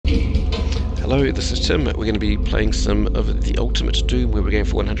Hello, this is Tim. We're going to be playing some of the Ultimate Doom, where we're going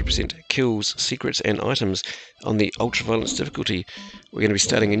for 100% kills, secrets and items on the Ultra Violence difficulty. We're going to be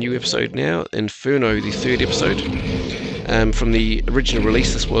starting a new episode now, Inferno, the third episode. From the original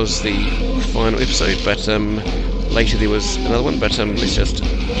release, this was the final episode, but later there was another one, but let's just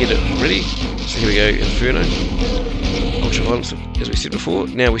get it ready. So here we go, Inferno, Ultra Violence, as we said before.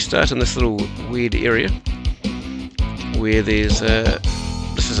 Now we start in this little weird area, where there's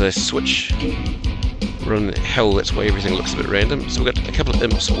this is a switch. We're in hell, that's why everything looks a bit random. So we've got a couple of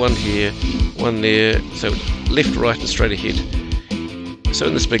imps, one here, one there, so left, right and straight ahead. So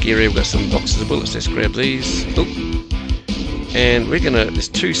in this big area we've got some boxes of bullets, let's grab these. Oop. And we're gonna, there's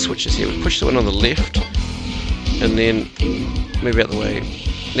two switches here, we push the one on the left and then move out the way.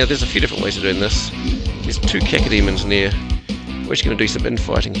 Now there's a few different ways of doing this. There's two cacodemons near. We're just gonna do some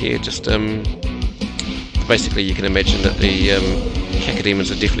infighting here, just basically you can imagine that the cacodemons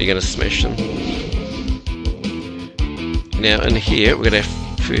are definitely going to smash them. Now in here we're going to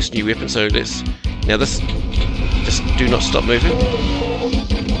have first new weapon, so let's, now this, just do not stop moving.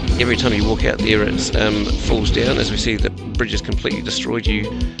 Every time you walk out there it falls down. As we see, the bridge is completely destroyed. You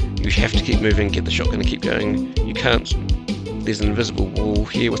have to keep moving, get the shotgun and keep going. You can't, there's an invisible wall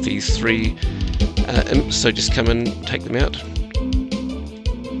here with these three imps, so just come in, take them out.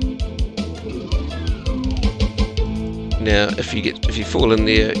 Now if you fall in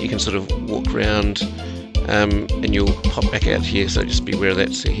there, you can sort of walk around and you'll pop back out here, so just be aware of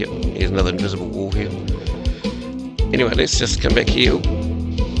that. So here's another invisible wall here. Anyway, let's just come back here.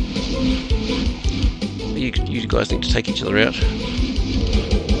 You guys need to take each other out.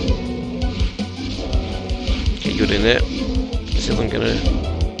 Okay, you're doing that. So I'm gonna,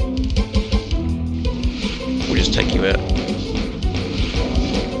 we'll just take you out.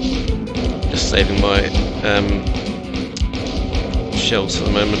 Just saving my shells for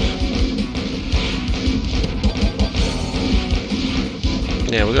the moment.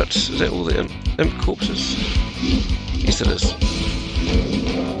 Now we've got, is that all the imp corpses? Yes it is.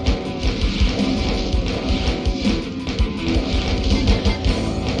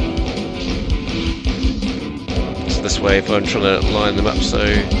 So this way, if I'm trying to line them up so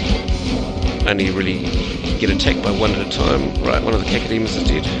I only really get attacked by one at a time. Right, one of the cacodemons is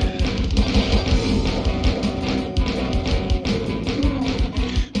dead.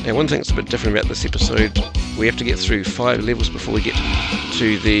 Now one thing that's a bit different about this episode, we have to get through 5 levels before we get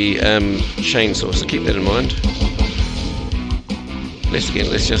to the chainsaw, so keep that in mind. Let's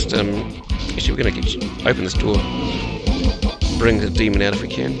just, actually we're going to open this door, bring the demon out if we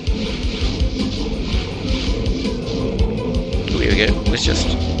can. Oh, here we go, let's just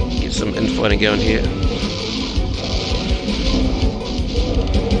get some infighting going here.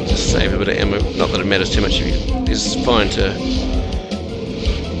 Just save a bit of ammo, not that it matters too much, it's fine to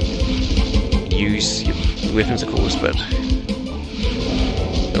use your weapons of course, but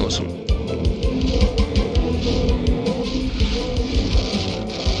awesome.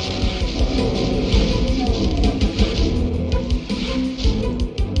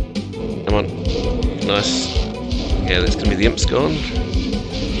 Come on, nice. Yeah, that's going to be the imps gone,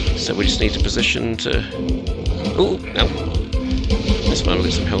 so we just need to position to, oh no, this one will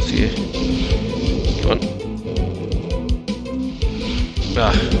get some health here. Come on.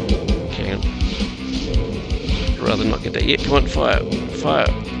 Hang on. Rather not get that yet. Come on, fire! Fire!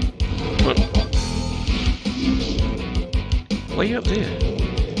 Come on. Why are you up there?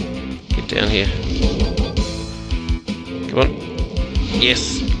 Get down here. Come on.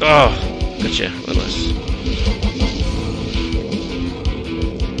 Yes! Oh! Gotcha. Oh, nice.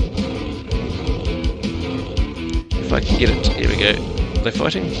 If I can get it. Here we go. Are they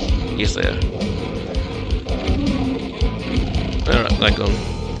fighting? Yes, they are. Alright, they're gone.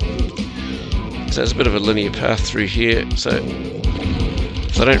 So there's a bit of a linear path through here, so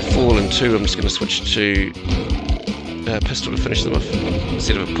if I don't fall in two, I'm just going to switch to pistol to finish them off,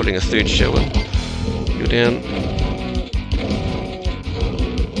 instead of putting a third shell in. You're down.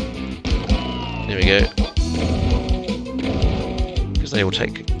 There we go. Because they will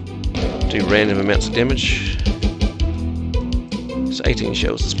do random amounts of damage. So 18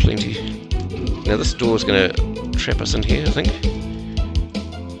 shells is plenty. Now this door is going to trap us in here, I think.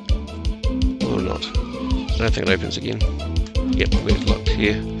 Not. I don't think it opens again. Yep, we're locked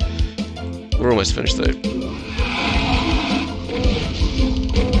here. We're almost finished though.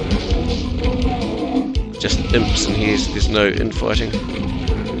 Just imps in here, so there's no infighting.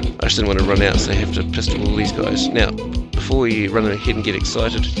 I just didn't want to run out, so I have to pistol all these guys. Now, before you run ahead and get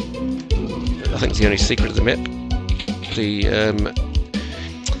excited, I think it's the only secret of the map, the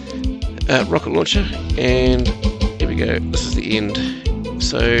rocket launcher, and here we go, this is the end.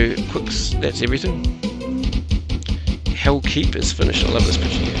 So, quicks, that's everything. Hell Keep is finished. I love this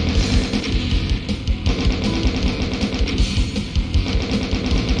picture here.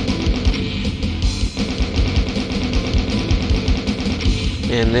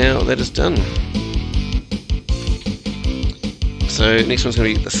 And now that is done. So next one's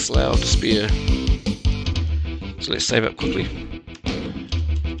going to be the Slough of Despair. So let's save up quickly.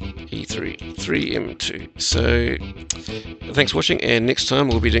 E3M1 So thanks for watching, and next time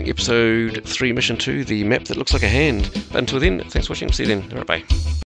we'll be doing episode 3 mission 2, the map that looks like a hand. But until then, thanks for watching. See you then. Alright, bye.